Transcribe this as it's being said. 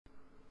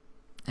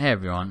Hey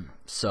everyone,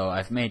 so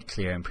I've made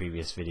clear in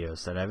previous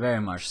videos that I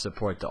very much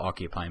support the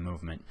Occupy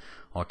movement.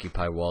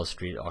 Occupy Wall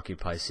Street,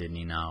 Occupy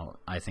Sydney now.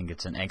 I think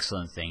it's an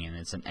excellent thing and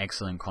it's an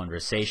excellent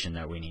conversation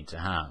that we need to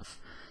have.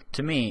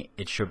 To me,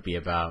 it should be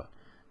about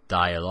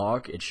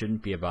dialogue, it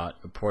shouldn't be about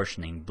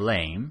apportioning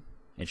blame,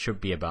 it should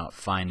be about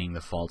finding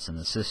the faults in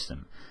the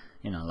system.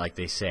 You know, like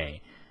they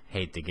say,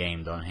 hate the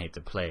game, don't hate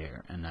the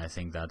player, and I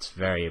think that's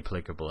very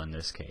applicable in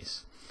this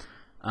case.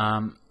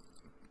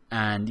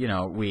 And you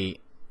know,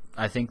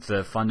 I think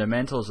the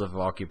fundamentals of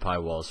Occupy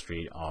Wall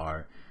Street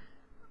are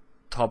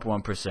top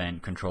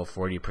 1% control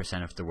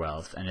 40% of the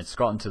wealth, and it's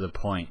gotten to the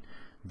point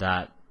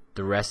that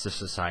the rest of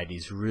society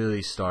is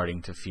really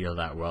starting to feel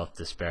that wealth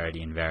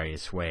disparity in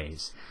various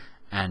ways,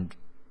 and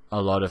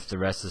a lot of the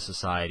rest of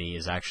society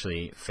is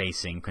actually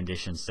facing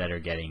conditions that are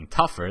getting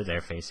tougher.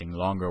 They're facing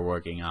longer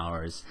working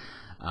hours,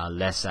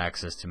 less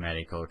access to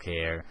medical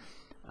care,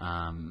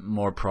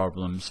 more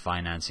problems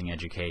financing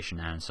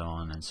education, and so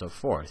on and so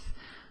forth.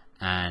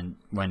 And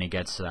when it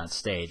gets to that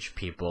stage,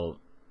 people,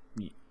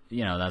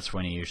 you know, that's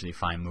when you usually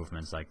find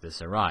movements like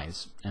this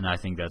arise. And I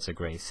think that's a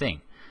great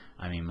thing.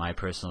 I mean, my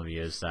personal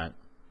view is that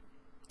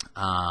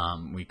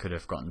we could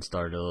have gotten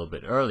started a little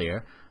bit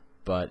earlier,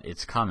 but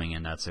it's coming,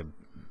 and that's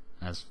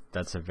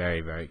a very,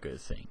 very good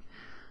thing.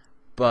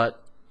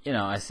 But, you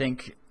know, I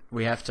think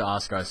we have to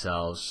ask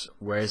ourselves,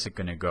 where is it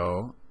going to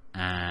go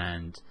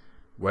and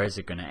where is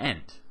it going to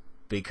end?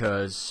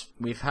 Because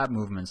we've had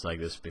movements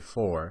like this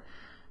before,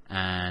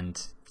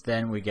 and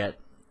then we get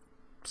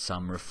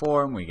some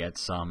reform, we get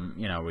some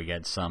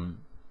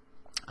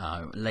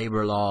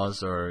labor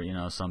laws, or you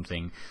know, some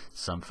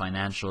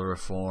financial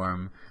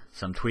reform,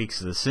 some tweaks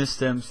to the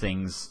system,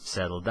 things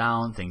settle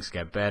down, things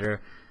get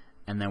better,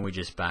 and then we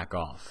just back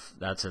off.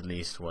 That's at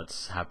least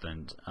what's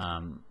happened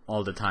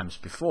all the times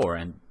before.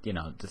 And you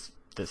know,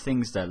 the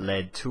things that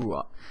led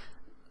to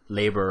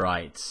labor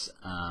rights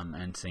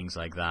and things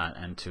like that,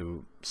 and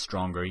to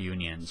stronger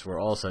unions, were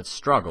all such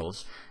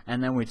struggles,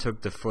 and then we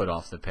took the foot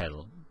off the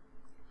pedal.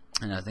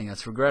 And I think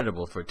that's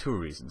regrettable for two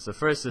reasons. The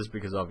first is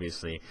because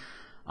obviously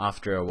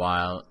after a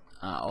while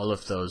all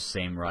of those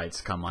same rights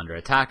come under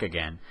attack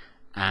again,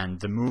 and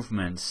the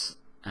movements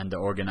and the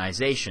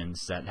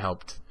organizations that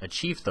helped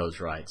achieve those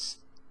rights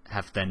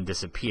have then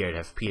disappeared,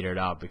 have petered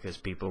out, because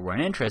people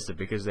weren't interested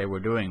because they were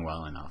doing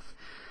well enough.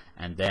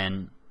 And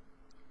then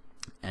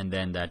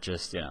that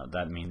just, you know,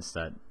 that means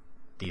that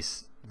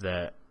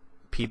the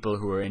people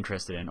who are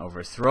interested in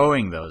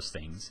overthrowing those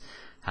things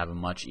have a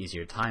much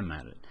easier time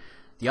at it.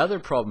 The other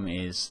problem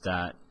is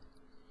that,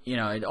 you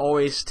know, it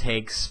always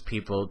takes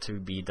people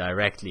to be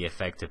directly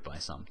affected by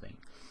something.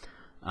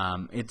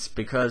 It's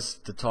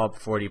because the top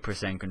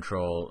 40%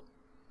 control,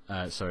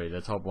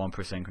 the top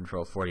 1%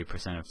 control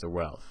 40% of the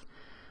wealth.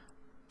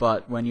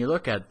 But when you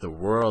look at the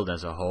world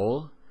as a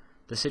whole,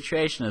 the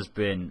situation has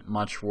been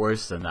much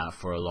worse than that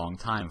for a long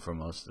time for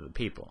most of the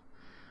people.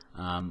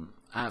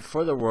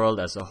 For the world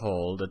as a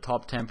whole, the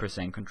top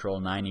 10% control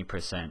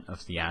 90%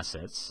 of the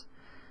assets,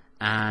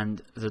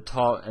 and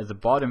the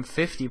bottom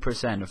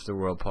 50% of the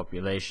world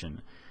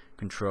population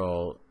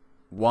control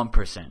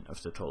 1%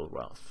 of the total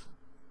wealth.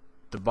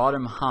 The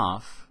bottom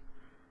half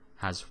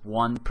has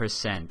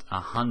 1%, a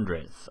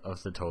hundredth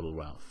of the total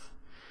wealth.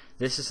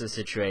 This is a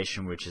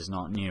situation which is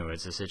not new.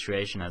 It's a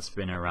situation that's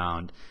been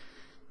around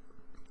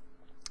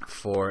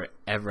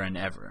forever and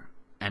ever.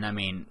 And I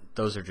mean,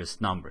 those are just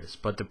numbers,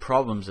 but the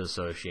problems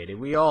associated,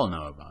 we all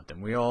know about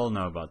them. We all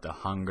know about the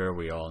hunger,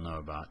 we all know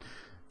about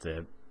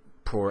the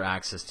poor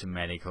access to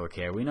medical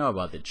care, we know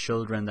about the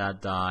children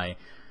that die,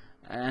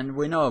 and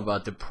we know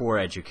about the poor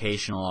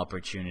educational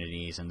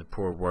opportunities and the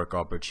poor work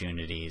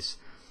opportunities.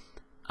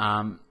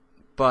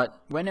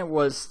 But when it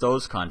was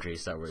those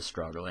countries that were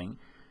struggling,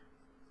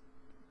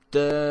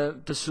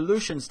 the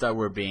solutions that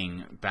were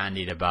being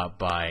bandied about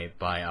by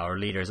our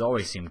leaders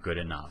always seemed good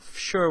enough.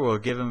 Sure, we'll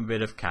give them a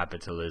bit of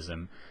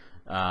capitalism.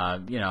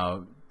 You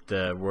know,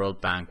 the World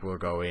Bank will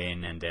go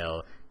in and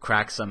they'll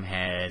crack some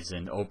heads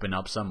and open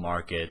up some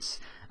markets,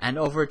 and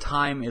over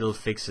time it'll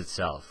fix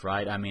itself,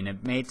 right? I mean,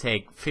 it may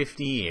take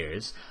 50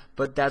 years,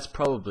 but that's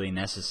probably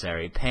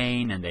necessary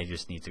pain, and they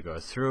just need to go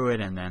through it,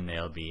 and then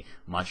they'll be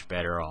much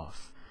better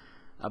off.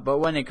 But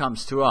when it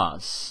comes to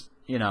us,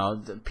 you know,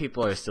 the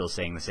people are still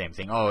saying the same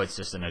thing. Oh, it's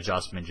just an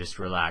adjustment, just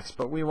relax.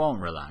 But we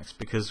won't relax,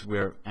 because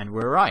we're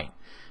right.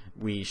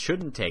 We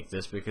shouldn't take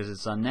this because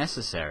it's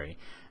unnecessary,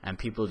 and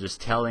people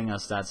just telling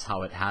us that's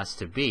how it has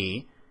to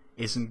be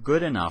isn't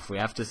good enough. We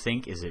have to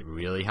think, is it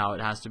really how it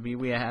has to be?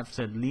 We have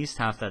to at least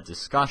have that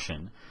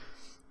discussion.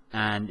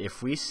 And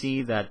if we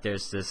see that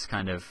there's this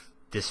kind of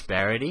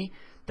disparity,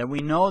 then we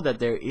know that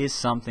there is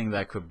something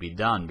that could be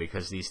done,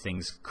 because these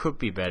things could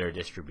be better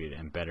distributed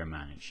and better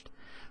managed.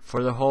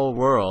 For the whole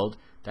world,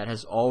 that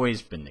has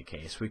always been the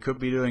case. We could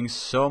be doing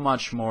so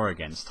much more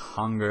against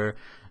hunger,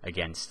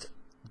 against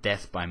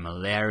death by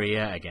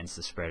malaria, against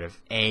the spread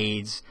of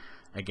AIDS,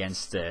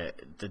 against the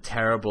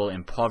terrible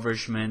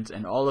impoverishment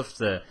and all of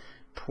the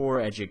poor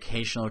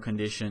educational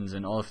conditions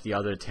and all of the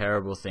other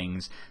terrible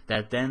things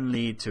that then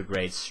lead to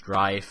great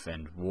strife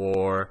and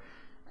war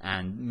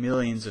and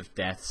millions of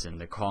deaths in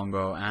the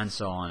Congo, and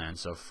so on and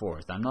so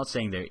forth. I'm not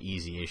saying they're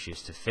easy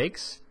issues to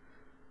fix,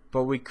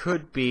 but we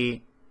could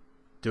be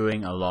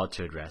doing a lot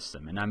to address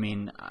them. And I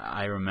mean,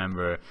 I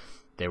remember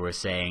they were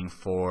saying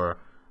for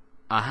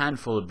a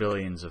handful of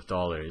billions of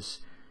dollars,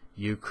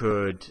 you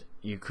could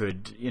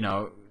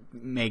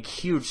make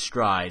huge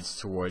strides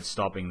towards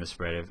stopping the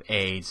spread of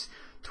AIDS,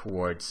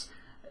 towards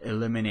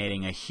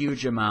eliminating a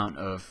huge amount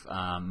of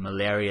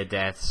malaria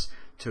deaths,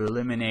 to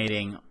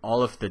eliminating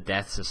all of the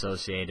deaths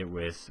associated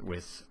with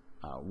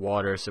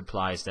water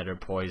supplies that are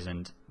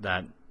poisoned,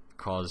 that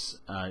cause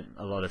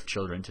a lot of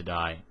children to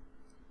die.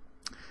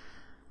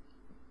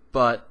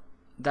 But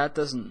that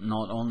doesn't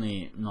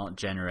not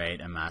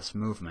generate a mass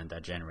movement.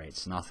 That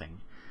generates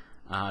nothing.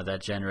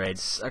 That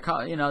generates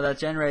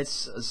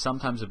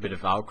sometimes a bit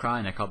of outcry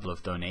and a couple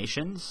of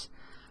donations,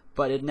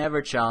 but it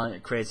never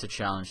creates a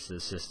challenge to the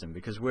system,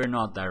 because we're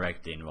not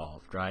directly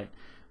involved, right?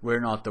 We're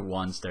not the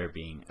ones that are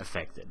being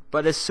affected.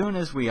 But as soon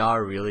as we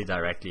are really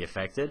directly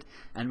affected,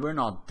 and we're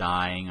not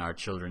dying, our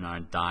children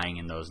aren't dying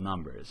in those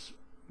numbers,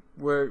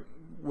 we're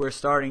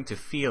starting to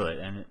feel it,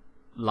 and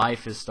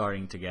life is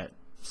starting to get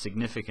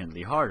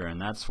significantly harder, and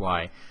that's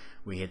why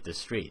we hit the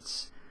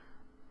streets.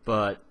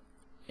 But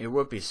it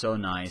would be so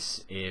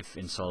nice if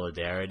in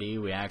solidarity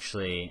we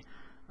actually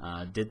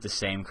did the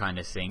same kind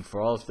of thing for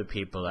all of the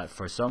people that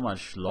for so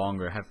much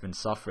longer have been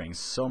suffering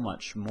so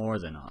much more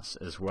than us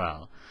as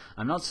well.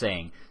 I'm not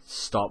saying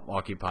stop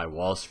Occupy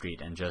Wall Street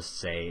and just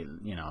say,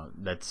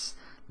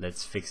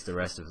 let's fix the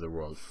rest of the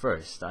world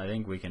first. I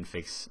think we can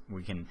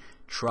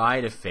try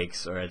to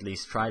fix, or at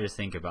least try to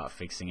think about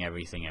fixing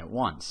everything at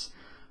once.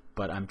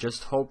 But I'm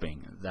just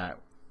hoping that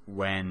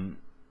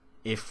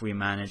if we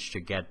manage to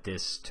get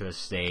this to a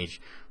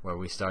stage where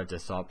we start the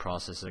thought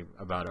process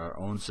about our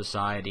own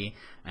society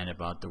and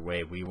about the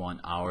way we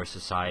want our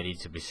society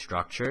to be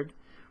structured,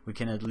 we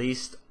can at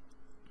least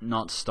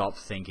not stop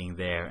thinking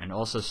there, and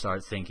also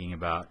start thinking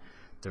about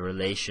the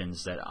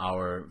relations that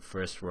our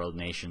first world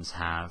nations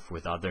have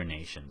with other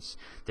nations.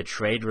 The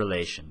trade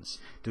relations,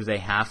 do they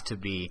have to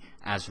be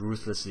as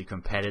ruthlessly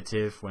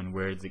competitive when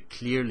we're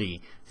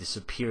clearly the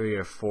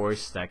superior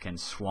force that can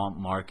swamp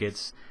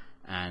markets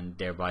and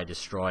thereby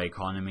destroy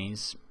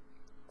economies?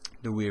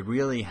 Do we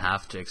really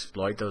have to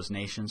exploit those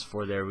nations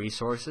for their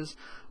resources,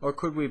 or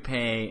could we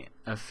pay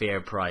a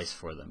fair price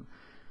for them?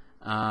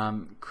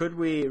 Could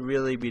we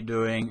really be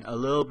doing a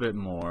little bit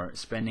more,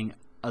 spending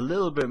a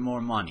little bit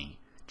more money,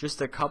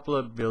 just a couple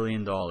of $1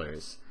 billion,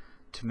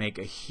 to make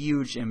a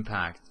huge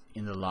impact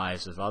in the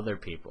lives of other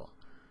people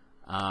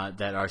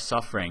that are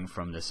suffering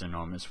from this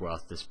enormous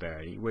wealth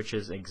disparity, which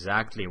is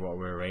exactly what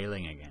we're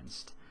railing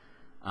against?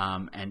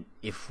 And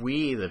if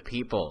we, the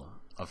people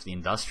of the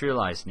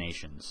industrialized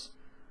nations,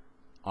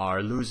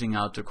 are losing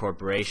out to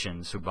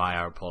corporations who buy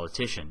our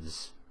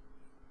politicians,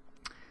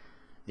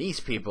 these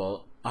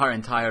people are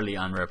entirely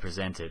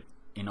unrepresented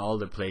in all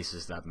the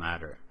places that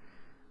matter.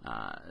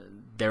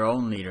 Their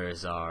own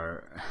leaders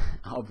are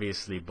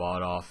obviously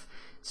bought off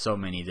so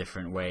many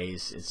different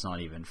ways, it's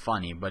not even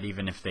funny. But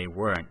even if they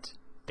weren't,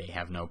 they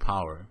have no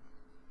power.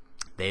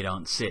 They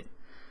don't sit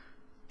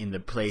in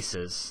the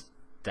places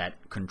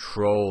that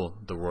control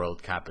the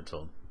world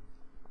capital,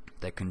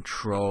 that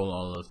control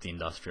all of the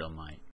industrial might.